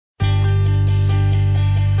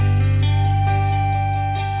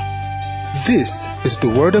This is the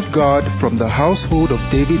Word of God from the Household of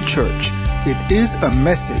David Church. It is a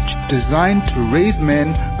message designed to raise men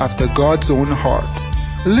after God's own heart.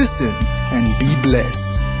 Listen and be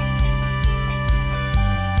blessed.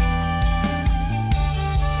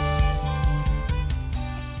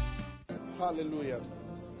 Hallelujah.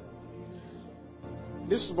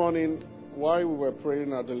 This morning, while we were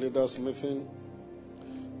praying at the leaders' meeting,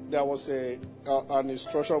 there was an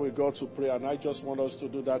instruction we got to pray, and I just want us to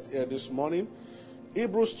do that here this morning.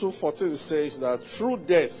 Hebrews 2:14 says that through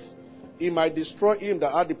death, he might destroy him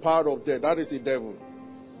that had the power of death, that is the devil,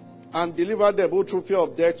 and deliver them who through fear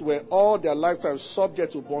of death were all their lifetime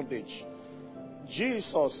subject to bondage.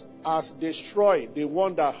 Jesus has destroyed the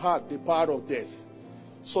one that had the power of death.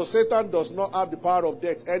 So Satan does not have the power of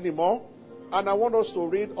death anymore. And I want us to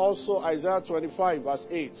read also Isaiah 25 verse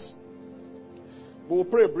 8. We will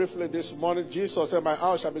pray briefly this morning. Jesus said, "My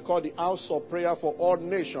house shall be called the house of prayer for all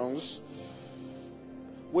nations."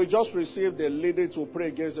 We just received the leading to pray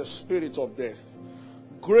against the spirit of death.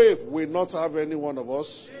 Grave will not have any one of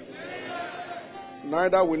us.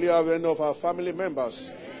 Neither will you have any of our family members.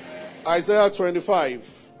 Isaiah 25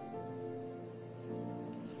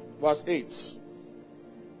 verse 8.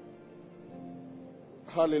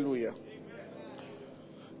 Hallelujah.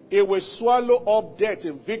 It will swallow up death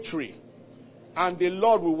in victory, and the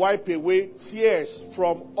Lord will wipe away tears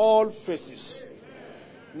from all faces.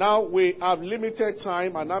 Now we have limited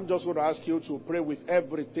time, and I'm just going to ask you to pray with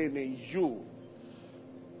everything in you.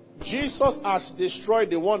 Jesus has destroyed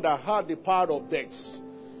the one that had the power of death.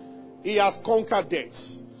 He has conquered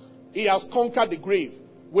death. He has conquered the grave.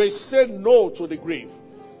 We say no to the grave.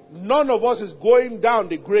 None of us is going down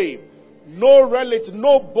the grave. No relative,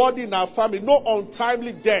 nobody in our family, no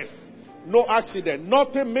untimely death, no accident,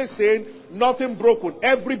 nothing missing, nothing broken.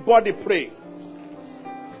 Everybody pray.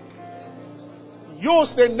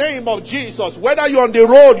 Use the name of Jesus. Whether you're on the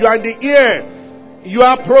road, you're in the air, you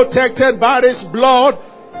are protected by His blood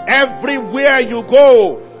everywhere you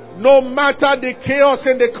go. No matter the chaos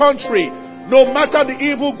in the country, no matter the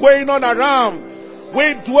evil going on around,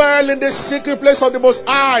 we dwell in the secret place of the Most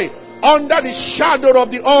High, under the shadow of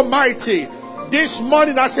the Almighty. This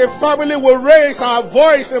morning as a family we raise our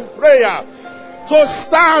voice in prayer to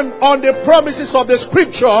stand on the promises of the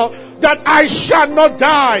scripture that I shall not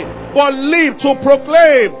die but live to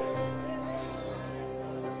proclaim.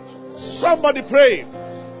 Somebody pray.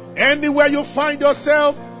 Anywhere you find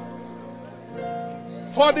yourself,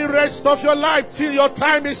 for the rest of your life till your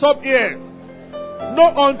time is up here,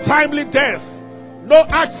 no untimely death, no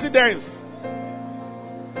accident.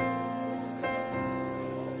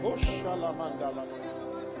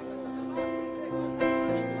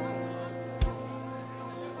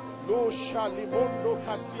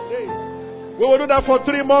 We will do that for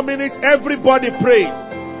 3 more minutes. Everybody pray.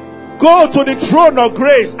 Go to the throne of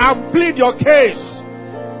grace and plead your case.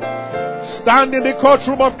 Stand in the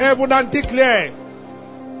courtroom of heaven and declare,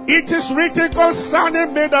 "It is written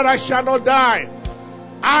concerning me that I shall not die."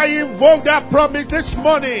 I invoke that promise this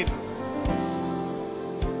morning,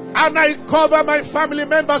 and I cover my family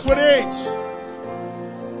members with it.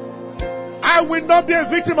 I will not be a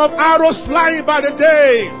victim of arrows flying by the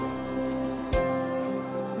day,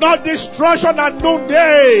 not destruction at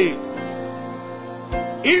noonday.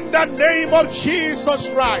 In the name of Jesus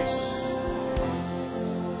Christ,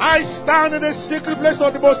 I stand in the secret place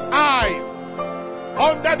of the Most High,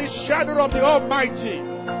 under the shadow of the Almighty.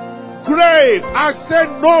 Grave, I say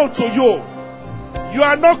no to you. You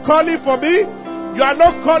are not calling for me. You are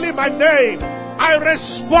not calling my name. I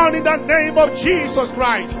respond in the name of Jesus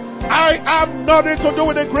Christ. I have nothing to do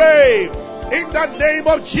with the grave. In the name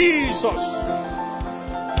of Jesus.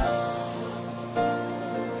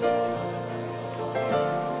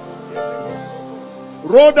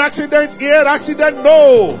 Road accidents, air accident,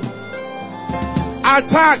 no.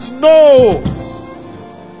 Attacks, no.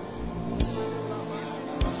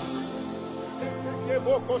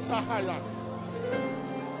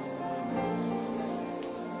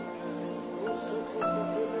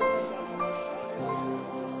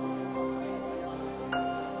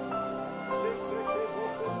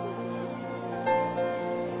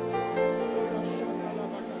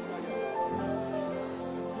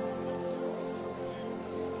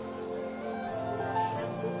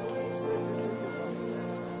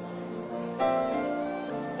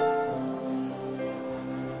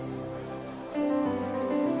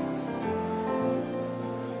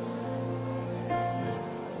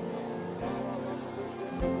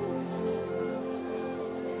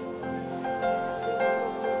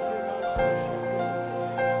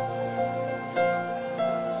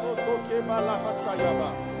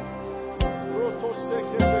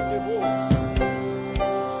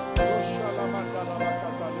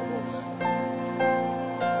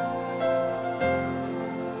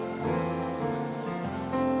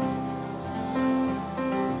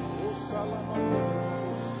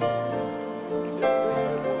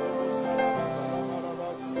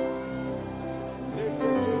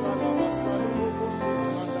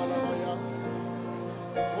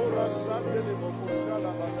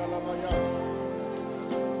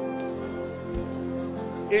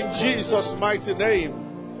 In Jesus' mighty name.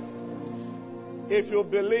 If you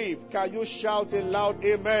believe, can you shout a loud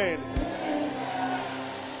amen?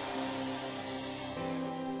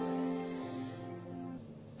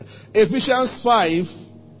 Ephesians 5,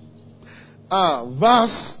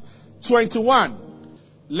 verse 21.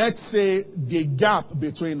 Let's say the gap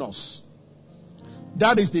between us.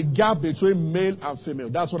 That is the gap between male and female.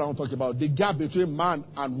 That's what I want to talk about. The gap between man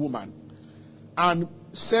and woman. And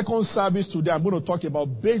second service today, I'm going to talk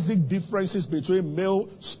about basic differences between male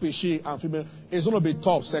species and female. It's going to be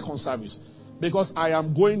tough, second service. Because I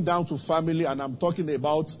am going down to family and I'm talking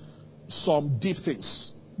about some deep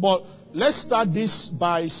things. But let's start this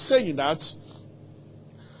by saying that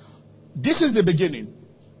this is the beginning.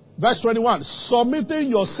 Verse 21, submitting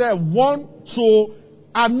yourself one to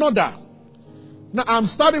another. Now I'm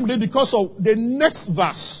starting with it because of the next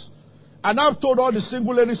verse. And I've told all the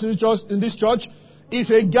single ladies in this church, if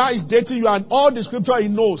a guy is dating you and all the scripture he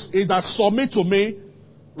knows is that submit to me,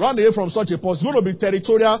 run away from such a person. It's going to be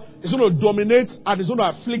territorial, it's going to dominate, and it's going to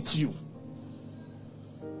afflict you.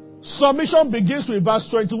 Submission begins with verse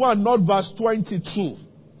 21, not verse 22.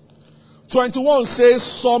 21 says,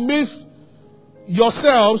 submit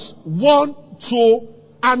yourselves one to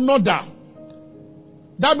another.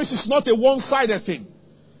 That means it's not a one-sided thing.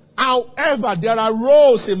 However, there are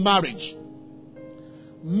roles in marriage.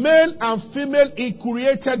 Male and female, he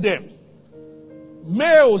created them.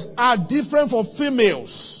 Males are different from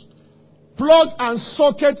females. Plug and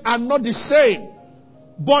socket are not the same.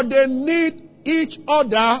 But they need each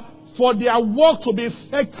other for their work to be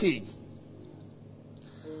effective.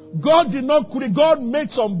 God did not create, God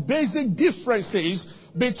made some basic differences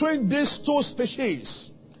between these two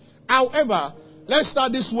species. However, let's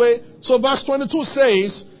start this way. So verse 22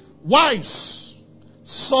 says, wives,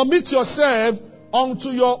 submit yourself unto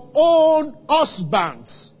your own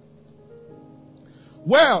husbands.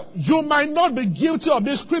 Well, you might not be guilty of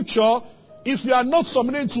this scripture if you are not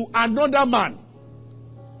submitting to another man.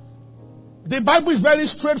 The Bible is very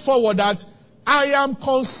straightforward that I am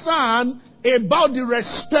concerned about the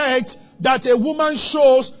respect that a woman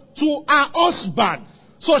shows to her husband.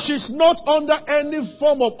 So she's not under any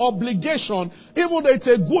form of obligation, even though it's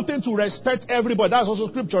a good thing to respect everybody. That's also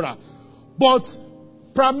scriptural. But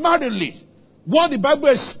primarily, what the Bible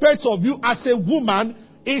expects of you as a woman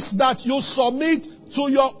is that you submit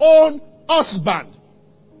to your own husband.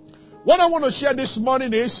 What I want to share this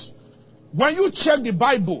morning is, when you check the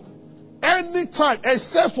Bible, anytime,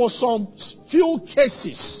 except for some few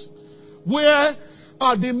cases, where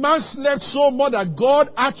the man slept so much that God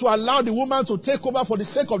had to allow the woman to take over for the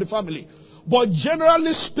sake of the family. But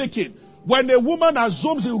generally speaking, when a woman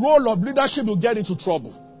assumes the role of leadership, you get into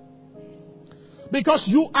trouble. Because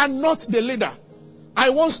you are not the leader. I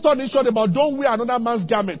once taught this short about don't wear another man's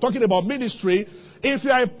garment, talking about ministry. If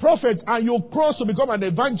you are a prophet and you cross to become an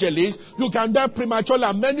evangelist, you can die prematurely,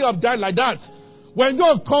 and many have died like that. When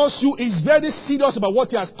God calls you, He's very serious about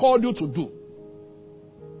what He has called you to do.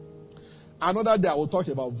 Another day I will talk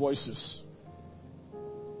about voices.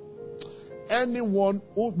 Anyone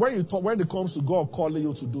who, when it comes to God calling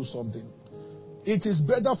you to do something, it is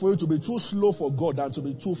better for you to be too slow for God than to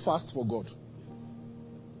be too fast for God.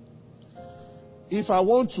 If I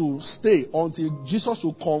want to stay until Jesus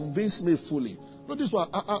will convince me fully. Notice what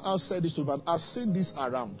I've said this to you, but I've seen this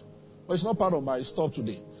around. But it's not part of my stuff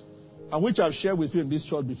today. And which I've shared with you in this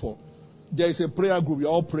church before. There is a prayer group, we're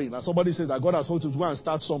all praying. And somebody says that God has told you to go and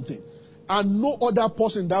start something. And no other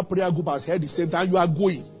person in that prayer group has heard the same time you are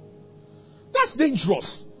going. That's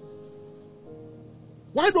dangerous.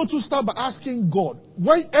 Why don't you start by asking God?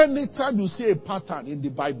 Why anytime you see a pattern in the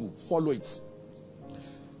Bible, follow it.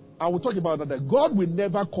 I will talk about that. God will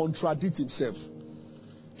never contradict Himself.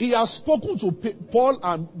 He has spoken to Paul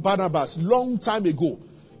and Barnabas long time ago.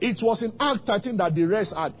 It was in Act 13 that the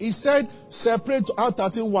rest had. He said, separate, Act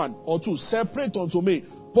 13, 1 or 2, separate unto me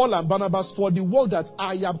Paul and Barnabas for the work that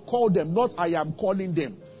I have called them, not I am calling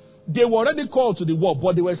them. They were already called to the work,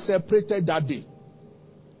 but they were separated that day.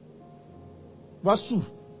 Verse 2.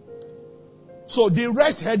 So the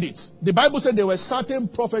rest heard it. The Bible said there were certain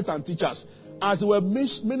prophets and teachers. As they were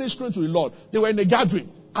ministering to the Lord, they were in a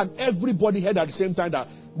gathering. And everybody heard at the same time that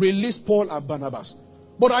released Paul and Barnabas.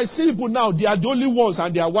 But I see people now, they are the only ones,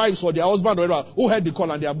 and their wives or their husband or whatever, who heard the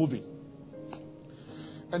call and they are moving.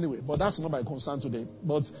 Anyway, but that's not my concern today.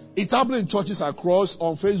 But it's happening in churches across,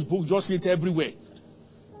 on Facebook, just see it everywhere.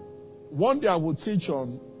 One day I will teach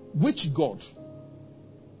on which God.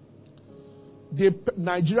 The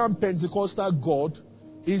Nigerian Pentecostal God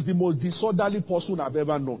is the most disorderly person I've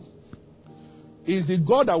ever known. Is the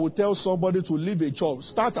God that will tell somebody to leave a church,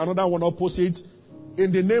 start another one opposite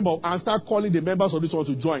in the name of, and start calling the members of this one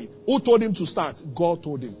to join. Who told him to start? God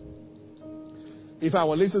told him. If I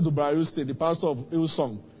were listening to Brian State, the pastor of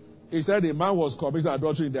Hillsong, he said a man was committing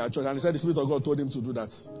adultery in their church, and he said the Spirit of God told him to do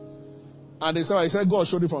that. And he said God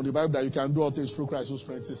showed him from the Bible that you can do all things through Christ who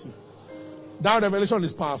strengthens you. That revelation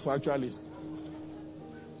is powerful, actually.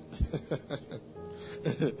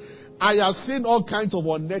 I have seen all kinds of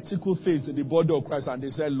unethical things in the body of Christ, and they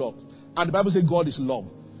say love. And the Bible says God is love.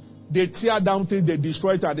 They tear down things, they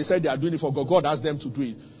destroy it, and they say they are doing it for God. God asked them to do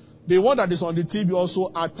it. The one that is on the TV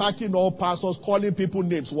also attacking all pastors, calling people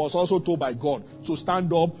names, was also told by God to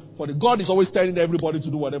stand up for the God is always telling everybody to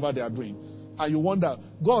do whatever they are doing. And you wonder,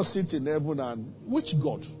 God sits in heaven, and which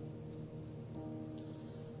God?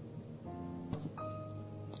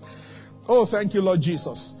 Oh, thank you, Lord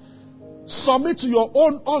Jesus. Submit to your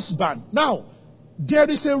own husband. Now, there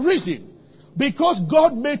is a reason. Because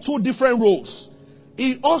God made two different roles.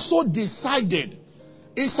 He also decided.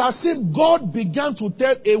 It's as if God began to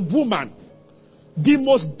tell a woman, the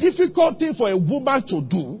most difficult thing for a woman to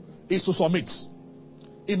do is to submit.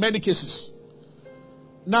 In many cases.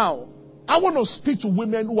 Now, I want to speak to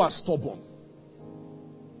women who are stubborn.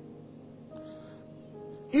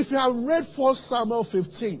 If you have read 1 Samuel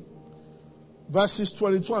 15, verses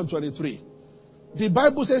 22 and 23, the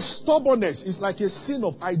Bible says stubbornness is like a sin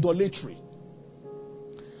of idolatry.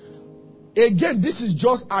 Again, this is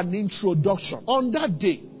just an introduction. On that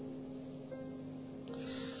day,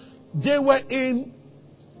 they were in,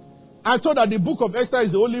 I thought that the book of Esther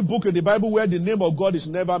is the only book in the Bible where the name of God is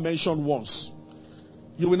never mentioned once.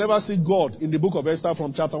 You will never see God in the book of Esther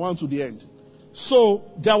from chapter 1 to the end. So,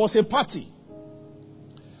 there was a party.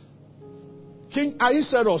 King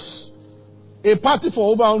Ahasuerus, a party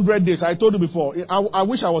for over 100 days. I told you before, I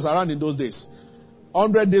wish I was around in those days.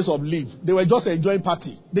 100 days of leave. They were just enjoying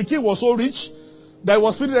party. The king was so rich that he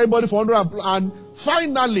was feeding everybody for 100. And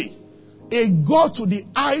finally, it got to the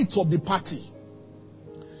height of the party.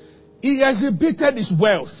 He exhibited his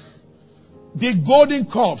wealth, the golden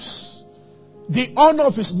cups, the honor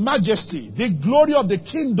of his majesty, the glory of the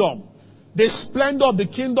kingdom, the splendor of the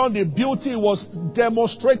kingdom, the beauty. He was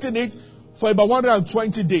demonstrating it for about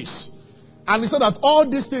 120 days. And he said that all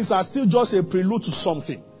these things are still just a prelude to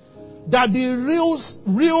something. That the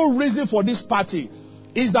real reason for this party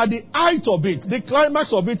is that the height of it, the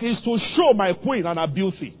climax of it, is to show my queen and her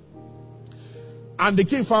beauty. And the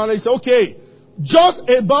king finally said, okay, just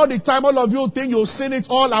about the time all of you think you've seen it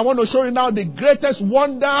all, I want to show you now the greatest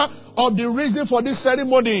wonder of the reason for this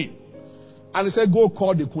ceremony. And he said, go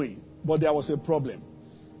call the queen. But there was a problem.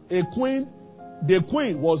 The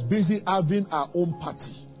queen was busy having her own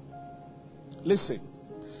party. Listen.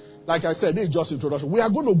 Like I said, this is just introduction. We are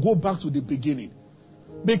going to go back to the beginning.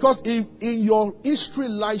 Because in your history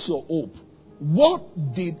lies your hope.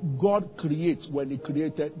 What did God create when he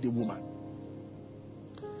created the woman?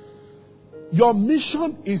 Your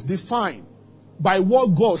mission is defined by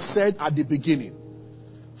what God said at the beginning.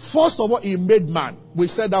 First of all, he made man. We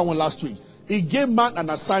said that one last week. He gave man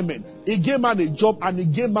an assignment. He gave man a job, and he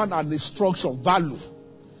gave man an instruction, value.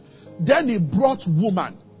 Then he brought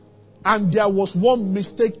woman. And there was one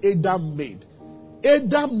mistake Adam made.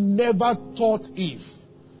 Adam never taught Eve.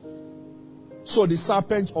 So the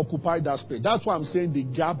serpent occupied that space. That's why I'm saying the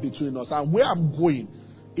gap between us. And where I'm going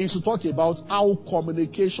is to talk about how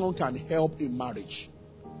communication can help in marriage.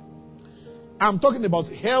 I'm talking about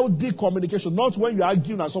healthy communication, not when you're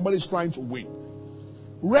arguing and somebody is trying to win.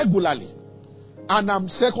 Regularly. And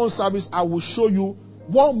second service, I will show you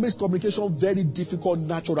what makes communication very difficult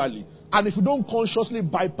naturally. And if you don't consciously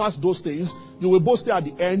bypass those things, you will both stay at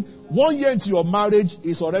the end. 1 year into your marriage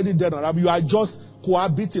is already dead on. You are just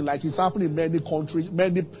cohabiting like it's happening in many countries,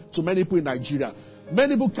 to many people in Nigeria.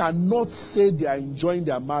 Many people cannot say they are enjoying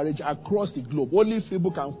their marriage across the globe. Only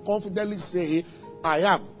people can confidently say, I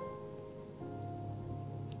am.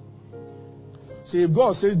 See, if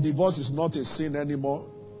God says divorce is not a sin anymore,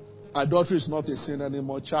 adultery is not a sin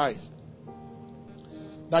anymore, child,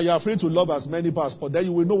 that you are free to love as many as possible, then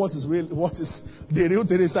you will know what is the real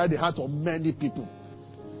thing inside the heart of many people.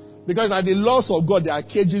 Because like the laws of God, they are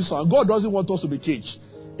caging us. God doesn't want us to be caged.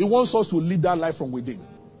 He wants us to live that life from within.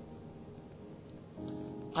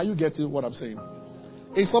 Are you getting what I'm saying?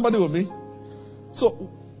 Is somebody with me?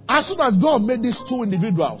 So, as soon as God made these two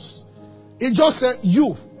individuals, He just said,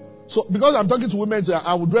 you. So, because I'm talking to women,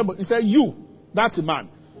 I would remember, He said, you, that's a man.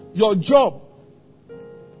 Your job,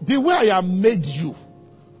 the way I have made you,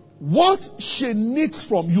 what she needs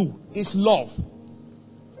from you is love.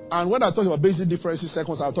 And when I talk about basic differences,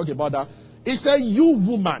 seconds, I'll talk about that. He said, you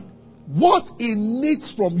woman, what he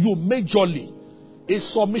needs from you majorly is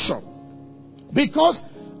submission. Because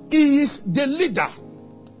he is the leader.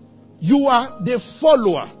 You are the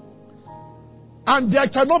follower. And there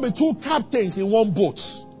cannot be two captains in one boat.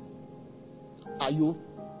 Are you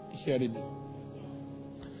hearing me?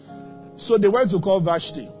 So they went to call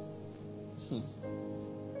Vashti.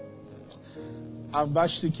 And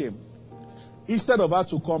Vashti came. Instead of her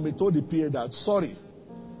to come, he told the PA that, sorry,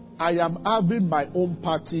 I am having my own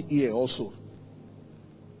party here also.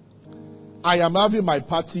 I am having my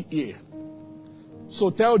party here. So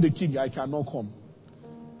tell the king I cannot come.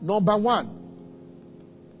 Number one,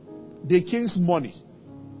 the king's money,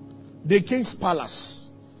 the king's palace.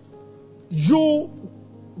 You,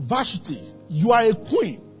 Vashti, you are a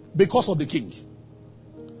queen because of the king.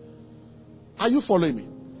 Are you following me?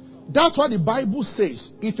 That's why the Bible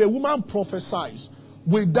says, if a woman prophesies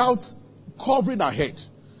without covering her head,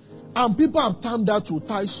 and people have termed that to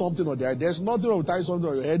tie something on their head, there's nothing wrong with tying something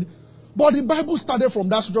on your head, but the Bible started from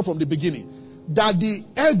that scripture from the beginning, that the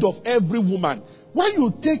head of every woman, when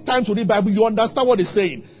you take time to read the Bible, you understand what it's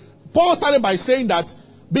saying. Paul started by saying that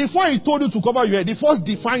before he told you to cover your head, he first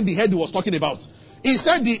defined the head he was talking about. He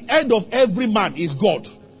said the head of every man is God.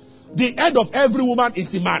 The head of every woman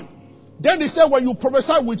is the man. Then he said when you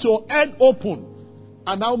prophesy with your head open,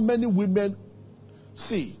 and how many women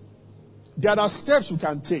see, there are steps you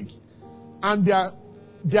can take, and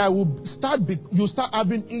there will you start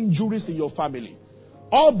having injuries in your family,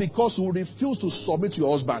 all because you refuse to submit to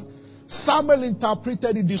your husband. Samuel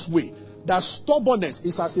interpreted it this way, that stubbornness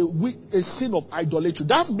is as a sin of idolatry.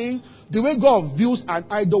 That means the way God views an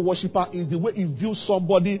idol worshiper is the way He views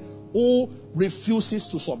somebody who refuses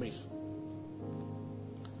to submit.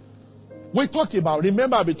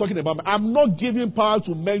 Remember I've been talking about, I'm not giving power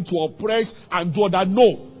to men to oppress and do that.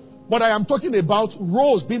 No. But I am talking about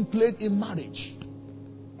roles being played in marriage.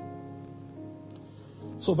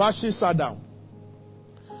 So Vashti sat down.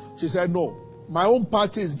 She said, no, my own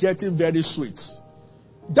party is getting very sweet.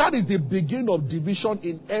 That is the beginning of division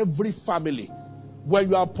in every family when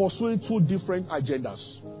you are pursuing two different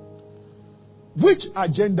agendas. Which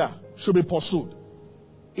agenda should be pursued?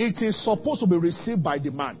 It is supposed to be received by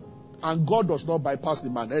the man. And God does not bypass the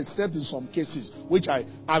man, except in some cases, which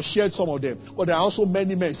I've shared some of them. But there are also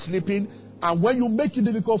many men sleeping. And when you make it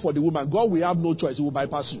difficult for the woman, God will have no choice. He will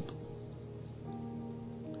bypass you.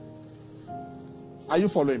 Are you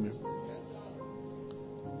following me?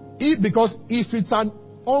 Because if it's an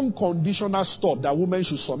unconditional stop that women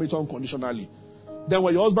should submit unconditionally, then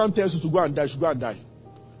when your husband tells you to go and die, you should go and die.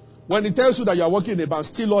 When he tells you that you are working in a bank,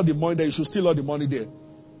 steal all the money there, you should steal all the money there.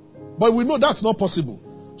 But we know that's not possible.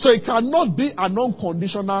 So it cannot be an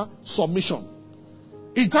unconditional submission.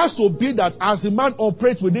 It has to be that as the man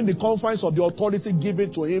operates within the confines of the authority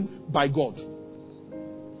given to him by God.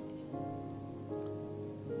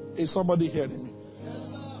 Is somebody hearing me?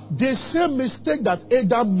 Yes, the same mistake that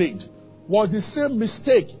Adam made was the same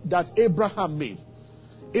mistake that Abraham made.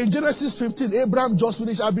 In Genesis 15, Abraham just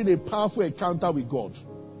finished having a powerful encounter with God.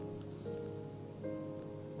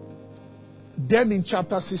 Then in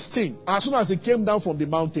chapter 16, as soon as he came down from the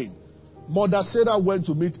mountain, Mother Sarah went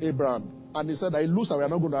to meet Abraham. And he said, it looks like we are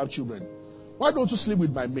not going to have children. Why don't you sleep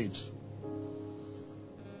with my maid?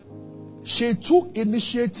 She took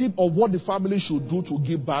initiative of what the family should do to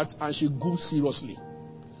give birth, and she grew seriously.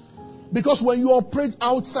 Because when you operate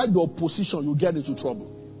outside your position, you get into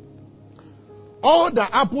trouble. All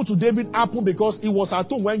that happened to David happened because he was at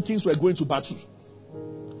home when kings were going to battle.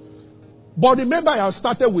 But remember, I have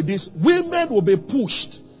started with this. Women will be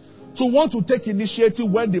pushed to want to take initiative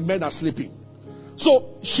when the men are sleeping.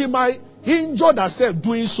 So she might injure herself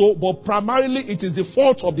doing so, but primarily it is the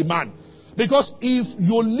fault of the man. Because if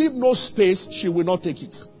you leave no space, she will not take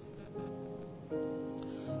it.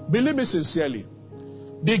 Believe me sincerely,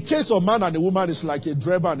 the case of man and a woman is like a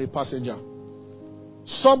driver and a passenger.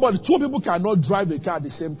 Two people cannot drive a car at the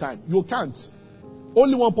same time. You can't.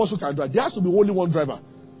 Only one person can drive. There has to be only one driver.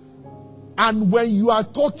 And when you are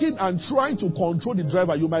talking and trying to control the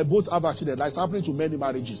driver, you might both have accidents. That's happening to many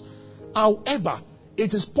marriages. However,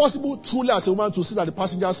 it is possible truly as a woman to sit at the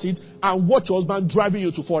passenger seat and watch your husband driving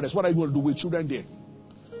you to forest. What are you going to do with children there?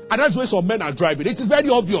 And that's the way some men are driving. It is very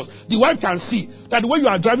obvious. The wife can see that the way you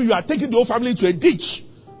are driving, you are taking the whole family into a ditch.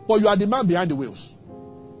 But you are the man behind the wheels.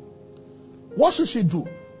 What should she do?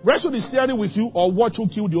 Wrestle the steering with you or watch who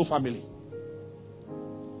killed your family?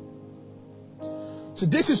 So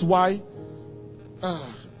this is why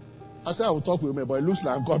I said I will talk with men, but it looks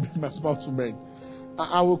like I'm going to be my mouth to men.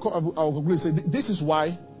 I will conclude and say this is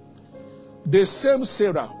why the same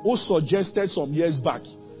Sarah who suggested some years back,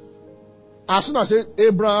 as soon as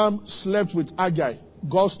Abraham slept with Agai,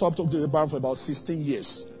 God stopped talking to Abraham for about 16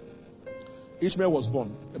 years. Ishmael was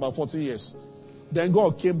born about 14 years. Then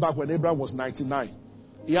God came back when Abraham was 99.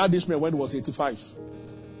 He had Ishmael when he was 85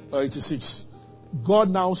 or 86. God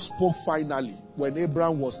now spoke finally when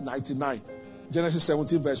Abraham was 99. Genesis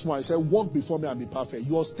 17 verse 1. He said, walk before me and be perfect.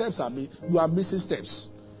 Your steps are me. You are missing steps.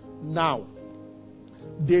 Now,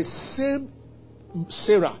 the same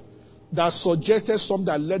Sarah that suggested something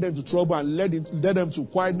that led them to trouble and led them to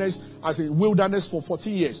quietness as in wilderness for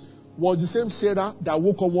 40 years was the same Sarah that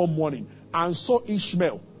woke up one morning and saw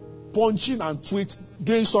Ishmael punching and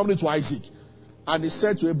doing something to Isaac. And he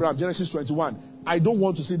said to Abraham, Genesis 21, I don't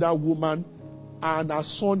want to see that woman and her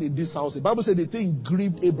son in this house. The Bible said the thing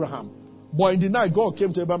grieved Abraham. But in the night, God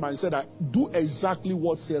came to Abraham and said, do exactly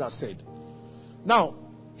what Sarah said. Now,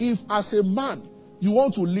 if as a man, you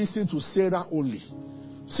want to listen to Sarah only,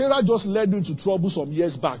 Sarah just led you into trouble some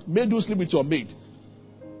years back, made you sleep with your maid.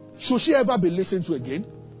 Should she ever be listened to again?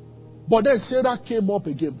 But then Sarah came up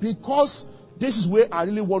again because this is where I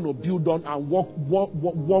really want to build on and work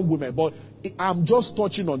one woman. But I'm just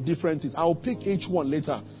touching on different things. I'll pick each one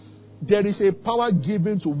later. There is a power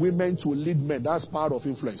given to women to lead men. That's power of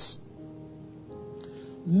influence.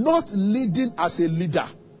 Not leading as a leader,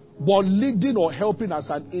 but leading or helping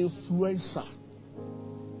as an influencer.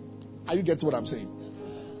 Are you getting what I'm saying?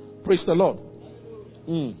 Praise the Lord.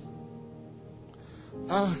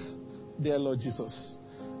 Dear Lord Jesus.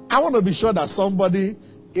 I want to be sure that somebody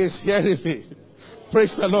is hearing me.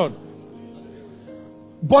 Praise the Lord.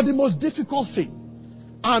 But the most difficult thing,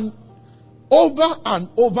 and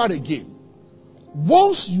over again,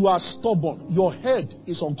 once you are stubborn, your head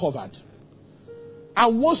is uncovered.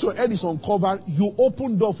 And once your head is uncovered, you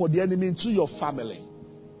open door for the enemy into your family.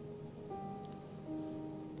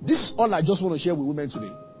 This is all I just want to share with women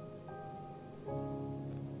today.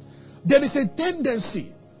 There is a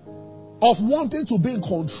tendency of wanting to be in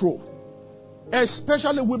control,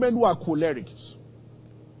 especially women who are cholerics.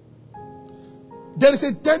 There is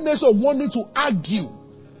a tendency of wanting to argue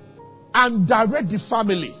and direct the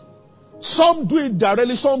family. Some do it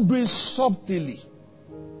directly, some do it subtly.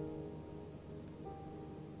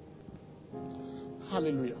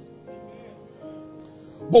 Hallelujah.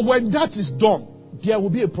 But when that is done, there will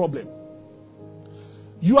be a problem.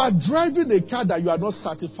 You are driving a car that you are not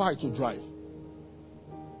certified to drive.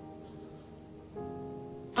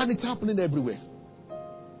 And it's happening everywhere.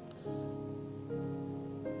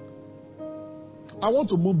 I want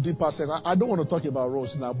to move deeper. I don't want to talk about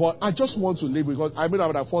roads now, but I just want to leave because I mean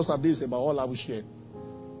our first Sunday is about all I will share.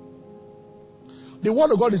 The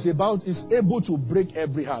word of God is able to break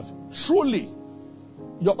every heart. Truly,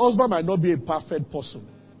 your husband might not be a perfect person.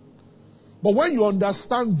 But when you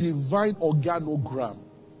understand divine organogram,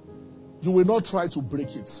 you will not try to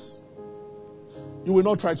break it. You will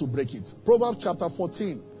not try to break it. Proverbs chapter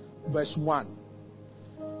 14, verse 1.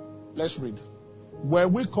 Let's read.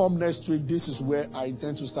 When we come next week, this is where I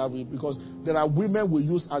intend to start with, because there are women we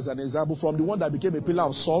use as an example, from the one that became a pillar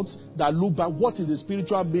of salt, that look back, what is the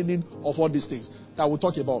spiritual meaning of all these things that we'll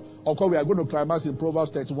talk about. Of course, we are going to climax in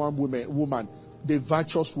Proverbs 31 woman, the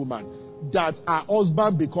virtuous woman, that her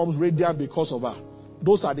husband becomes radiant because of her.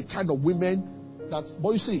 Those are the kind of women that,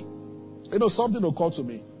 but you see, something occurred to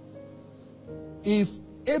me. If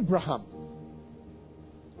Abraham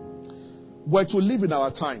were to live in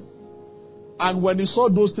our time, and when he saw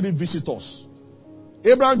those three visitors,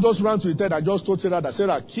 Abraham just ran to the tent and just told Sarah that,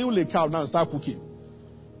 Sarah, kill a cow now and start cooking.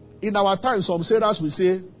 In our time, some Sarahs will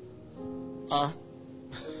say, I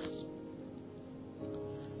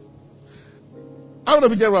don't know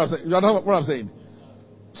if you get what I'm saying. You know what I'm saying?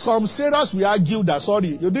 Some Sarahs will argue that, sorry,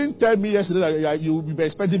 you didn't tell me yesterday that you will be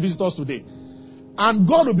expecting visitors today. And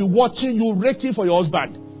God will be watching you, raking for your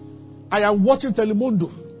husband. I am watching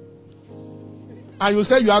Telemundo. And you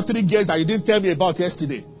say you have 3 guests that you didn't tell me about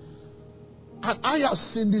yesterday. And I have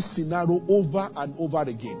seen this scenario over and over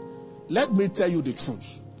again. Let me tell you the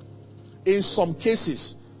truth. In some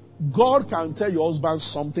cases, God can tell your husband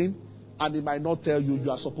something and he might not tell you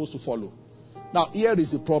you are supposed to follow. Now, here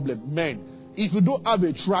is the problem. Men, if you don't have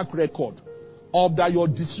a track record of that your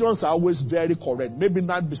decisions are always very correct, maybe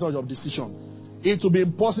 9% of your decision, it will be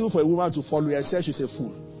impossible for a woman to follow you except she's a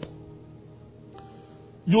fool.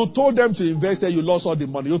 You told them to invest and you lost all the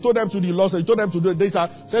money. You told them to do, you lost it. You told them to do this.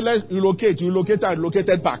 Say, let's relocate. You relocated and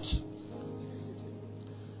relocated back.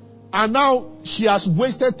 And now she has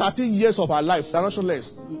wasted 13 years of her life,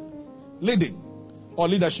 directionless, leading or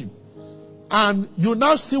leadership. And you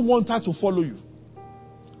now still want her to follow you.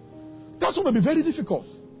 That's going to be very difficult.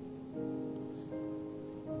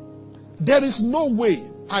 There is no way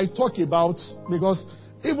I talk about, because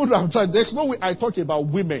even though I'm trying, there's no way I talk about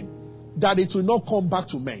women that it will not come back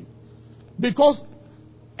to men. Because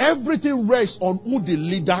everything rests on who the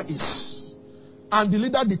leader is. And the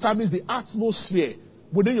leader determines the atmosphere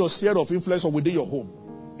within your sphere of influence or within your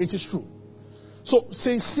home. It is true. So,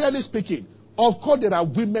 sincerely speaking, of course there are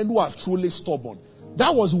women who are truly stubborn.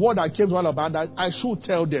 That was what I came to all about, that I should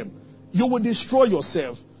tell them. You will destroy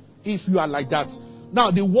yourself if you are like that.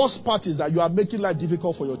 Now, the worst part is that you are making life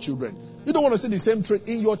difficult for your children. You don't want to see the same traits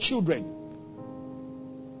in your children.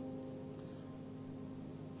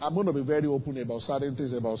 I'm going to be very open about certain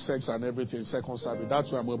things about sex and everything, second service.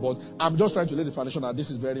 That's what I'm about. I'm just trying to lay the foundation that this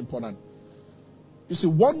is very important. You see,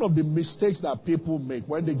 one of the mistakes that people make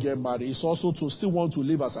when they get married is also to still want to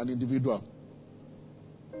live as an individual.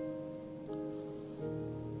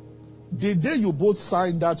 The day you both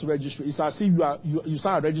sign that registry, it's as if you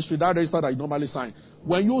sign a registry, that register that you normally sign.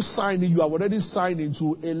 When you sign it, you have already signed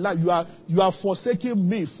into a life. You are forsaking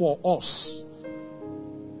me for us.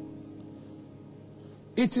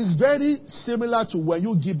 It is very similar to when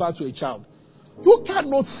you give birth to a child. You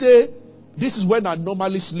cannot say, this is when I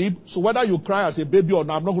normally sleep, so whether you cry as a baby or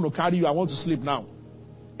not, I'm not going to carry you, I want to sleep now.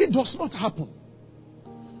 It does not happen.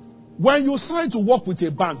 When you sign to work with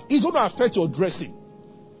a bank, it's going to affect your dressing.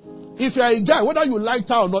 If you are a guy, whether you like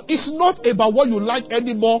that or not, it's not about what you like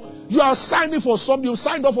anymore. You are signing for something, you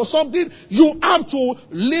signed up for something, you have to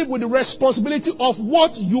live with the responsibility of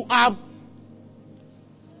what you have.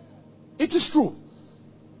 It is true.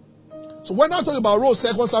 So when I talk about role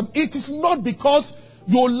second service, it is not because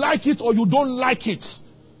you like it or you don't like it.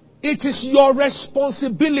 It is your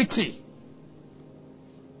responsibility.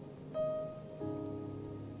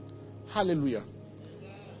 Hallelujah.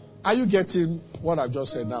 Are you getting what I've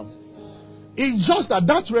just said now? It's just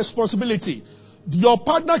that responsibility, your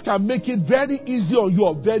partner can make it very easy on you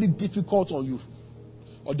or very difficult on you.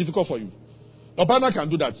 Or difficult for you. Your partner can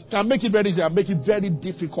do that. Can make it very easy and make it very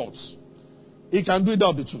difficult. He can do it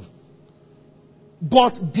of the two.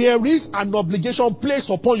 But there is an obligation placed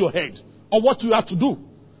upon your head of what you have to do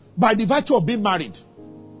by the virtue of being married.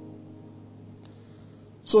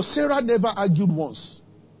 So Sarah never argued once.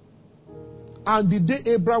 And the day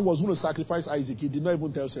Abraham was going to sacrifice Isaac, he did not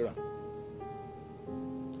even tell Sarah.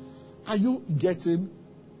 Are you getting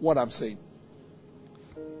what I'm saying?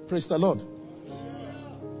 Praise the Lord.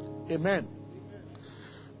 Amen.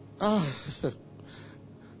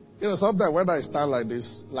 Sometimes when I stand like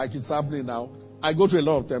this, like it's happening now, I go through a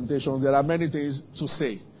lot of temptations. There are many things to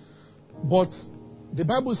say. But the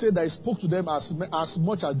Bible said that I spoke to them as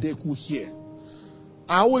much as they could hear.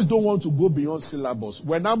 I always don't want to go beyond syllables.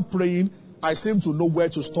 When I'm praying, I seem to know where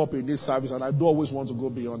to stop in this service, and I don't always want to go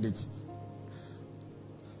beyond it.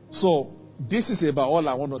 So, this is about all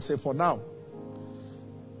I want to say for now.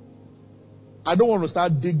 I don't want to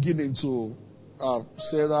start digging into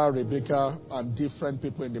Sarah, Rebecca, and different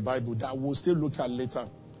people in the Bible that we'll still look at later.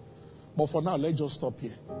 But for now, let's just stop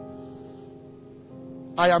here.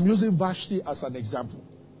 I am using Vashti as an example.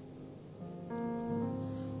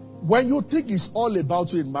 When you think it's all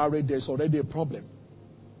about you in marriage, there's already a problem.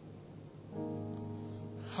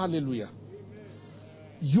 Hallelujah.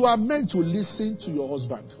 You are meant to listen to your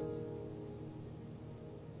husband.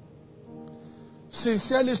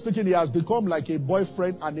 Sincerely speaking, he has become like a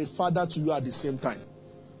boyfriend and a father to you at the same time.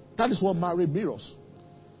 That is what marriage mirrors.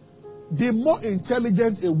 The more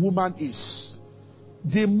intelligent a woman is,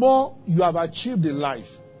 the more you have achieved in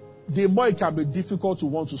life, the more it can be difficult to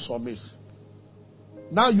want to submit.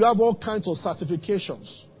 Now you have all kinds of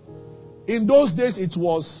certifications. In those days, it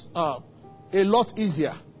was a lot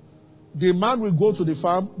easier. The man will go to the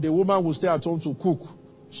farm, the woman will stay at home to cook.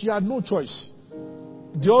 She had no choice.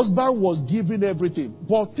 The husband was giving everything.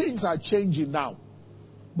 But things are changing now.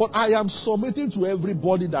 But I am submitting to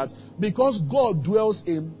everybody that because God dwells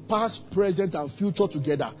in past, present, and future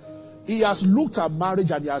together, He has looked at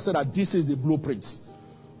marriage and He has said that this is the blueprint.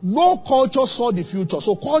 No culture saw the future.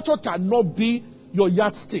 So culture cannot be your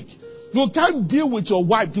yardstick. You can't deal with your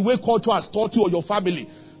wife the way culture has taught you or your family.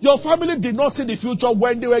 Your family did not see the future.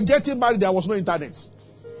 When they were getting married, there was no internet.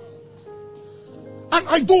 And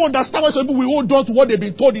I don't understand why some people will hold on to what they've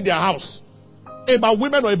been told in their house about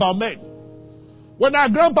women or about men. When our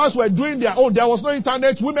grandpas were doing their own, there was no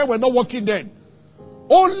internet. Women were not working then.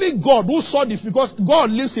 Only God who saw this, because God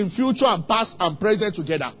lives in future and past and present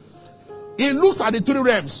together. He looks at the three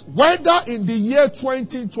realms. Whether in the year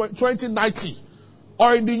 2090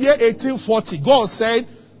 or in the year 1840, God said,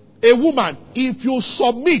 a woman, if you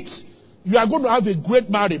submit, you are going to have a great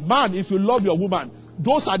marriage. Man, if you love your woman,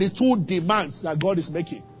 those are the two demands that God is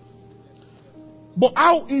making. But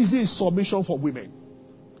how easy is submission for women?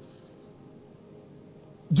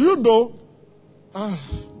 Do you know?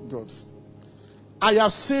 God. I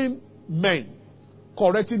have seen men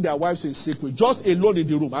correcting their wives in secret, just alone in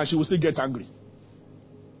the room, and she will still get angry.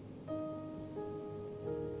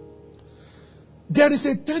 There is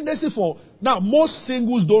a tendency for, now most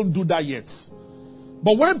singles don't do that yet.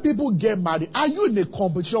 But when people get married, are you in a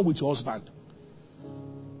competition with your husband?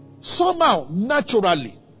 Somehow,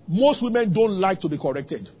 naturally, most women don't like to be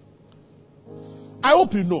corrected. I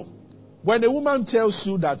hope you know, when a woman tells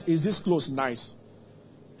you that, is this clothes nice?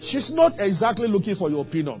 She's not exactly looking for your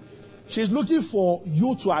opinion. She's looking for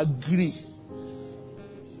you to agree.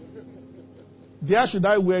 Dear, should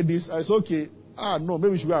I wear this? I said, okay. No,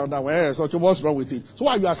 maybe we should wear that one. Yes, okay, what's wrong with it? So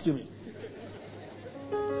why are you asking me?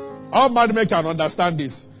 All married men can understand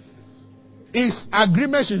this. It's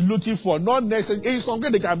agreement she's looking for, not necessarily. It's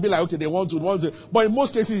something they can be like, okay, they want to. But in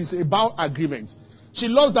most cases, it's about agreement. She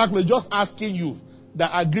loves that clothes, just asking you that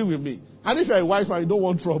agree with me. And if you're a wife and you don't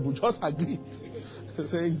want trouble, just agree.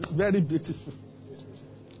 So it's very beautiful.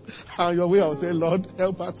 And your way I will say, Lord,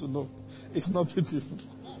 help her to know it's not beautiful.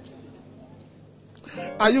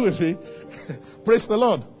 Are you with me? Praise the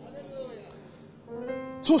Lord.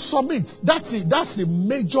 To submit, that's it. That's the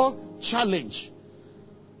major challenge.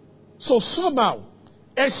 So somehow,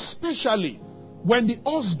 especially when the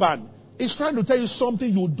husband is trying to tell you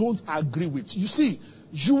something you don't agree with. You see,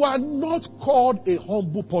 you are not called a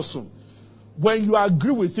humble person when you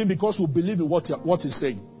agree with him because you believe in what he's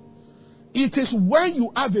saying. It is when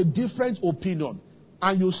you have a different opinion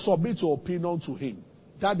and you submit your opinion to him.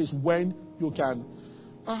 That is when you can.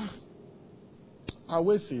 I'll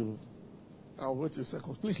wait a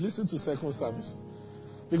second. Please listen to second service.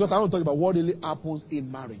 Because I want to talk about what really happens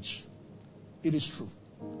in marriage. It is true.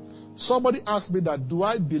 Somebody asked me that, do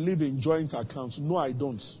I believe in joint accounts? No, I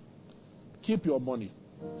don't. Keep your money.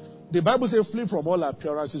 The Bible says, flee from all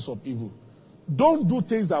appearances of evil. Don't do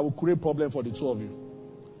things that will create problem for the two of you.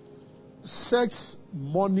 Sex,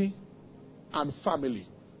 money, and family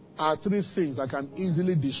are three things that can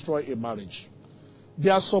easily destroy a marriage. They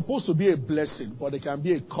are supposed to be a blessing, but they can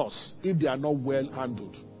be a curse if they are not well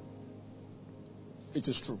handled. It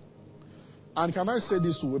is true. And can I say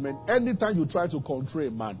this to women? Anytime you try to control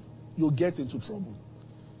a man, you get into trouble.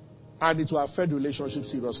 And it will affect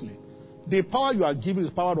relationships seriously. The power you are given is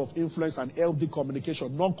power of influence and healthy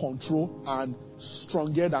communication, not control and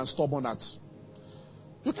strong-headed and stubborn hearts.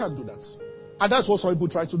 You can't do that. And that's what some people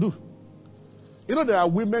try to do. You know, there are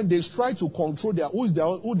women, they try to control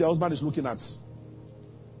who their husband is looking at.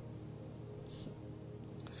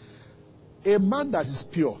 A man that is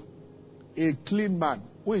pure, a clean man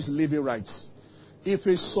who is living right.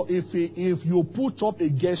 If you put up a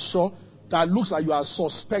gesture that looks like you are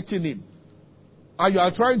suspecting him, and you are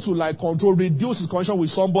trying to control, reduce his connection with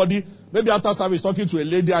somebody, maybe after service talking to a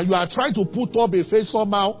lady, and you are trying to put up a face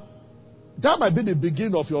somehow, that might be the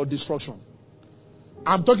beginning of your destruction.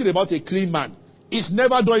 I'm talking about a clean man. He's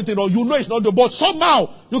never done anything, or you know it's not the, but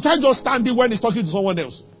somehow you can't just stand it when he's talking to someone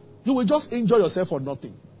else. You will just enjoy yourself for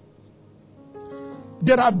nothing.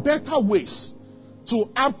 There are better ways to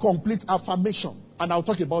have complete affirmation, and I'll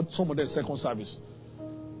talk about some of them in second service.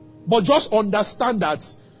 But just understand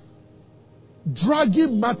that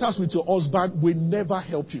dragging matters with your husband will never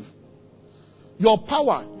help you. Your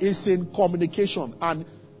power is in communication and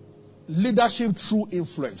leadership through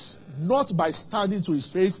influence, not by standing to his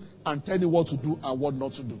face and telling what to do and what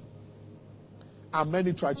not to do. And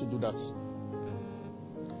many try to do that.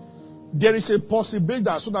 There is a possibility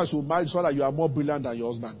that as soon as you marry, so that you are more brilliant than your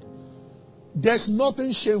husband. There's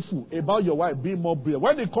nothing shameful about your wife being more brilliant.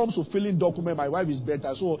 When it comes to filling document, my wife is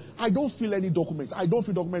better. So I don't fill any document. I don't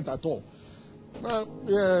fill document at all.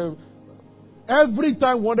 Every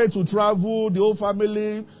time wanted to travel, the whole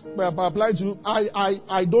family applied to.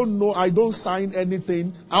 I don't know. I don't sign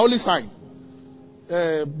anything. I only sign.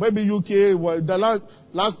 Maybe UK. Well, the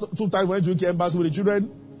last 2 times I went to UK embassy with the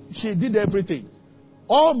children, she did everything.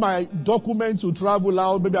 All my documents to travel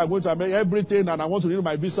out, maybe I'm going to make everything, and I want to renew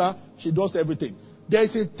my visa, she does everything. There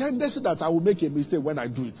is a tendency that I will make a mistake when I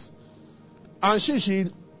do it. And she,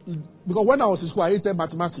 because when I was in school, I hated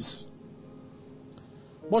mathematics.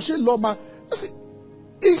 But she loved my,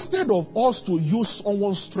 instead of us to use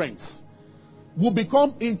someone's strength, we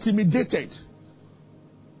become intimidated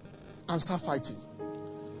and start fighting.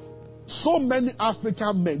 So many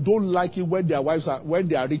African men don't like it when their wives when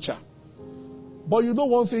they are richer. But you know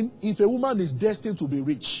one thing, if a woman is destined to be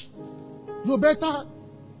rich, You better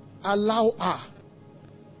allow her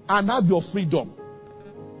and have your freedom.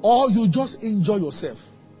 Or you just enjoy yourself.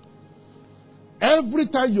 Every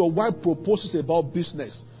time your wife proposes about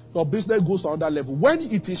business, your business goes to another level. When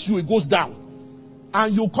it is you, it goes down.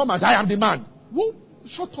 And you come as, I am the man. Well,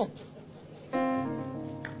 shut up.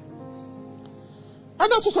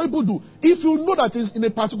 And that's what some people do. If you know that in a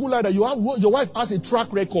particular that your wife has a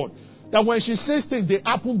track record, that when she says things, they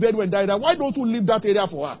happen very well, why don't you leave that area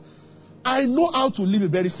for her? I know how to live a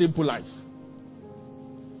very simple life.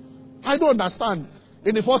 I don't understand.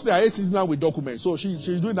 In the first place, I hate sitting down with documents. So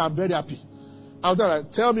she's doing that. I'm very happy. I'll tell her,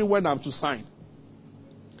 tell me when I'm to sign.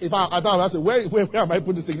 If I say, where am I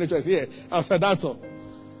putting the signature? I say, here. I'll say, that's all.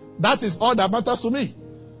 That is all that matters to me.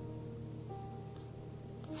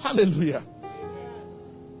 Hallelujah.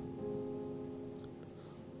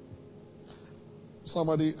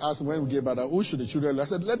 Somebody asked me when we gave birth, who should the children look? I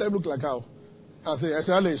said, let them look like how. I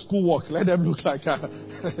said, schoolwork, let them look like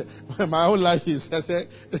her. My whole life is, I said,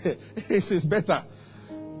 it's better.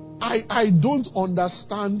 I don't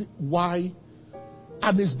understand why,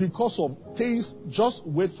 and it's because of things. Just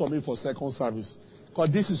wait for me for second service, because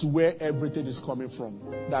this is where everything is coming from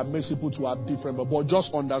that makes people to have different. But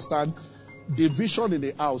just understand, division in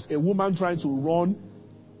the house, a woman trying to run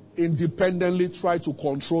independently, try to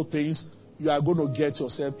control things, you are going to get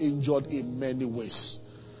yourself injured in many ways.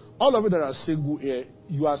 All of you that are single here,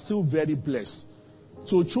 you are still very blessed.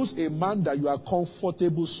 To choose a man that you are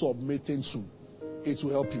comfortable submitting to, it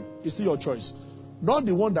will help you. It's still your choice. Not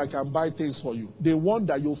the one that can buy things for you. The one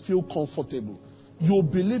that you feel comfortable. You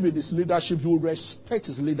believe in his leadership. You respect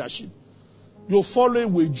his leadership. You follow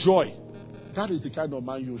him with joy. That is the kind of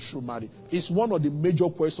man you should marry. It's one of the major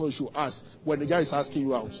questions you should ask when the guy is asking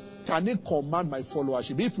you out. Can he command my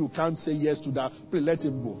followership? If you can't say yes to that, please let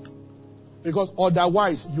him go. Because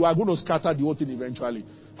otherwise, you are going to scatter the whole thing eventually.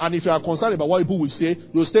 And if you are concerned about what people will say,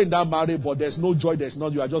 you'll stay in that marriage, but there's no joy, there's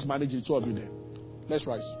not. You are just managing the two of you there. Let's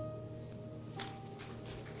rise.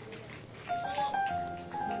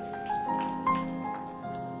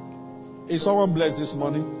 Is someone blessed this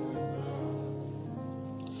morning?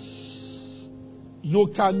 You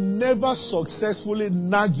can never successfully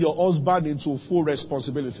nag your husband into full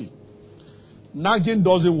responsibility. Nagging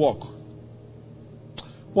doesn't work.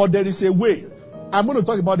 But there is a way. I'm going to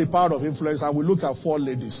talk about the power of influence, and we look at 4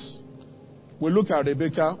 ladies. We look at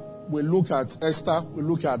Rebecca. We look at Esther. We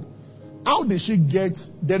look at how did she get.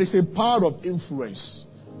 There is a power of influence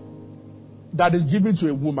that is given to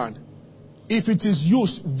a woman. If it is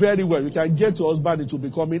used very well, you can get your husband into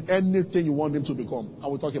becoming anything you want him to become. I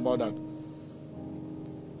will talk about that.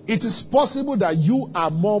 It is possible that you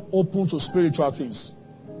are more open to spiritual things.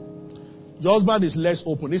 Your husband is less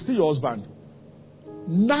open. He's still your husband.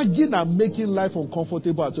 Nagging and making life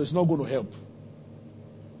uncomfortable at all is not going to help.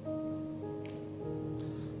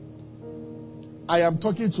 I am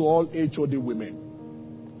talking to all HOD women.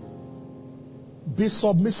 Be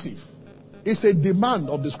submissive. It's a demand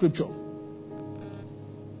of the scripture.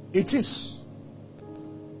 It is.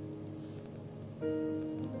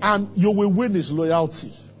 And you will win his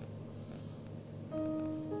loyalty.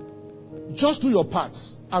 Just do your part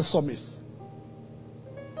and submit.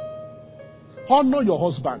 Honor your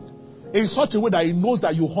husband in such a way that he knows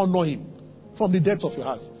that you honor him from the depth of your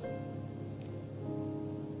heart.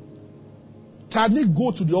 Can he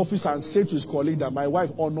go to the office and say to his colleague that my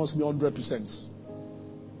wife honors me 100%?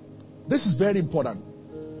 This is very important.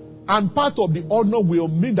 And part of the honor will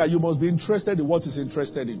mean that you must be interested in what he's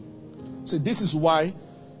interested in. So this is why,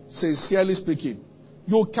 sincerely speaking,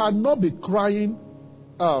 you cannot be crying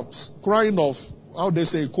of, how they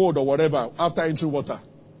say, cold or whatever, after entering water.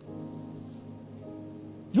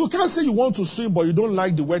 You can't say you want to swim, but you don't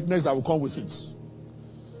like the wetness that will come with it.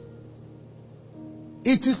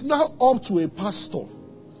 It is now up to a pastor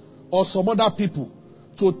or some other people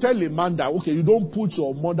to tell a man that, okay, you don't put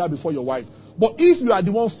your mother before your wife. But if you are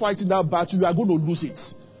the one fighting that battle, you are going to lose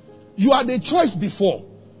it. You had a choice before.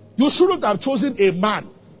 You shouldn't have chosen a man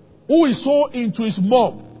who is so into his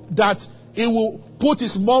mom that he will put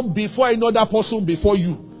his mom before another person before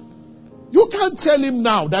you. You can't tell him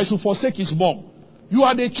now that he should forsake his mom. You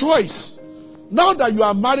had a choice. Now that you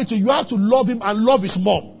are married to, you have to love him and love his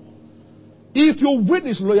mom. If you win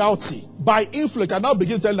his loyalty by influence, and now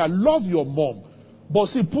begin to tell him that love your mom, but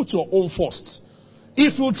see, put your own first.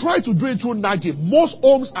 If you try to do it through nagging, most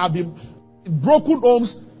homes have been broken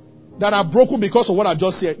homes that are broken because of what I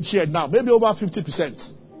just shared now. Maybe over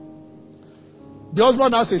 50%. The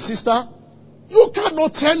husband has a sister. You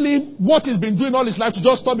cannot tell him what he's been doing all his life to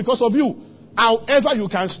just stop because of you. However, you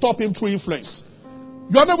can stop him through influence.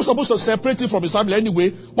 You are never supposed to separate him from his family anyway,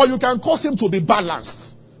 but you can cause him to be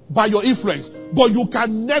balanced by your influence. But you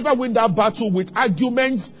can never win that battle with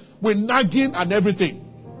arguments, with nagging and everything.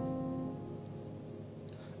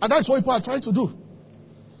 And that's what people are trying to do.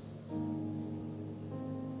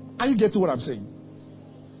 Are you getting what I'm saying?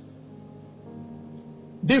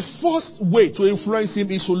 The first way to influence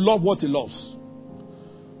him is to love what he loves.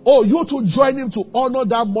 Oh, you to join him to honor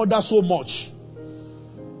that mother so much.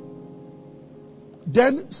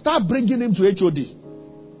 Then start bringing him to HOD.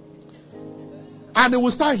 And he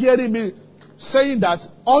will start hearing me saying that,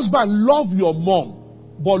 husband, love your mom,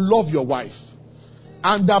 but love your wife.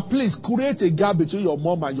 And that please create a gap between your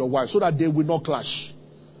mom and your wife so that they will not clash.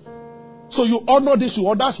 So you honor this,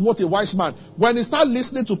 that's what a wise man. When he start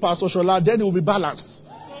listening to Pastor Sola, then he will be balanced.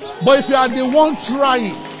 But if you are the one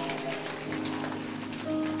trying,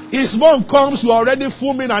 his mom comes, you are already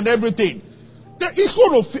fuming and everything. Then it's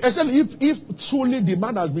going to, especially if truly the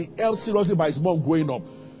man has been held seriously by his mom growing up,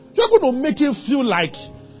 you're going to make him feel like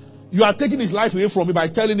you are taking his life away from him by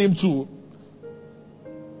telling him to.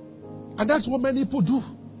 And that's what many people do.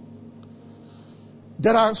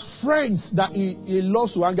 There are friends that he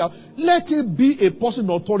loves to hang out. Let it be a person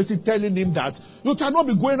in authority telling him that you cannot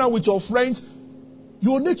be going out with your friends.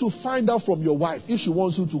 You need to find out from your wife if she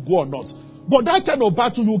wants you to go or not. But that kind of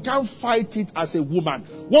battle, you can't fight it as a woman.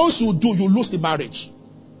 Once you do, you lose the marriage.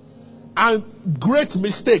 And great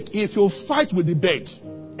mistake, if you fight with the bed,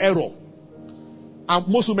 error. And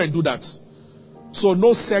most women do that. So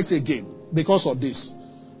no sex again because of this.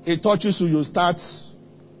 It touches you, you start.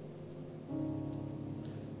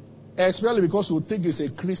 Especially because you think he's a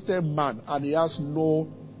Christian man and he has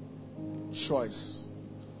no choice.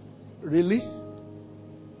 Really?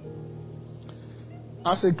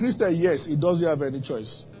 As a Christian, yes, he doesn't have any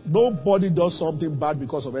choice. Nobody does something bad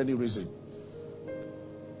because of any reason.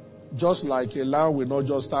 Just like a lamb will not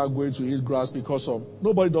just start going to eat grass because of...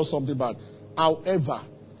 Nobody does something bad. However,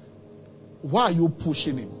 why are you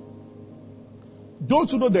pushing him?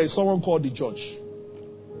 Don't you know there is someone called the judge?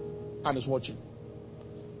 And is watching.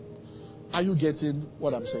 Are you getting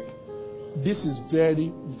what I'm saying? This is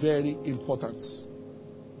very, very important.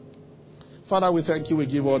 Father, we thank you. We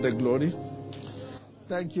give all the glory.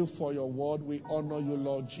 Thank you for your word. We honor you,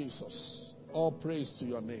 Lord Jesus. All praise to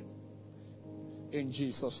your name. In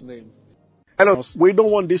Jesus' name. Hello. We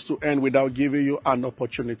don't want this to end without giving you an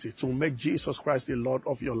opportunity to make Jesus Christ the Lord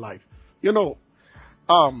of your life. You know,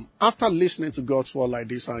 after listening to God's word like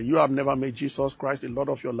this and you have never made Jesus Christ the Lord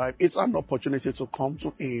of your life, it's an opportunity to come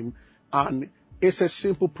to him, and it's a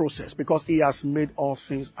simple process because he has made all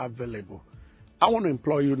things available. I want to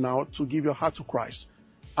implore you now to give your heart to Christ.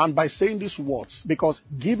 And by saying these words, because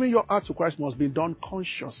giving your heart to Christ must be done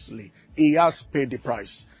consciously. He has paid the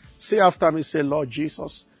price. Say after me, say, Lord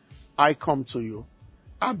Jesus, I come to you.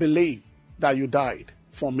 I believe that you died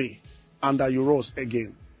for me and that you rose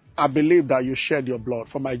again. I believe that you shed your blood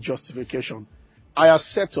for my justification. I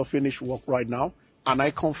accept your finished work right now, and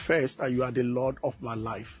I confess that you are the Lord of my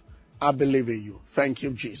life. I believe in you. Thank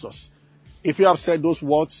you, Jesus. If you have said those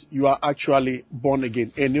words, you are actually born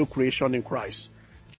again, a new creation in Christ.